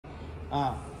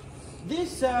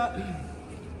This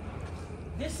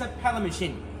pallet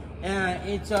machine,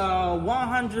 it's a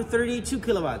 132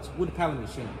 kilowatts wood pallet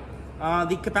machine.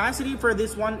 The capacity for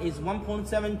this one is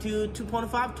 1.7 to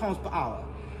 2.5 tons per hour.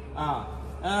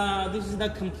 This is the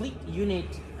complete unit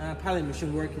pallet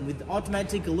machine working with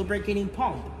automatic lubricating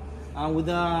pump, with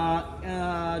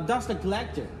a dust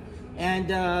collector,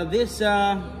 and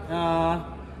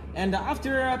and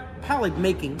after pallet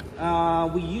making,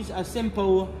 we use a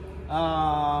simple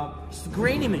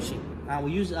screening machine.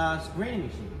 We use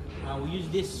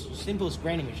this simple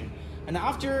screening machine, and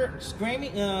after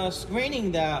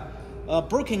screening the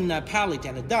broken pallet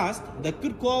and the dust, the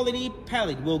good quality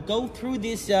pallet will go through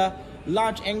this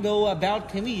large angle belt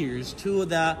conveyors to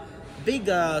the big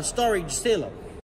storage silo.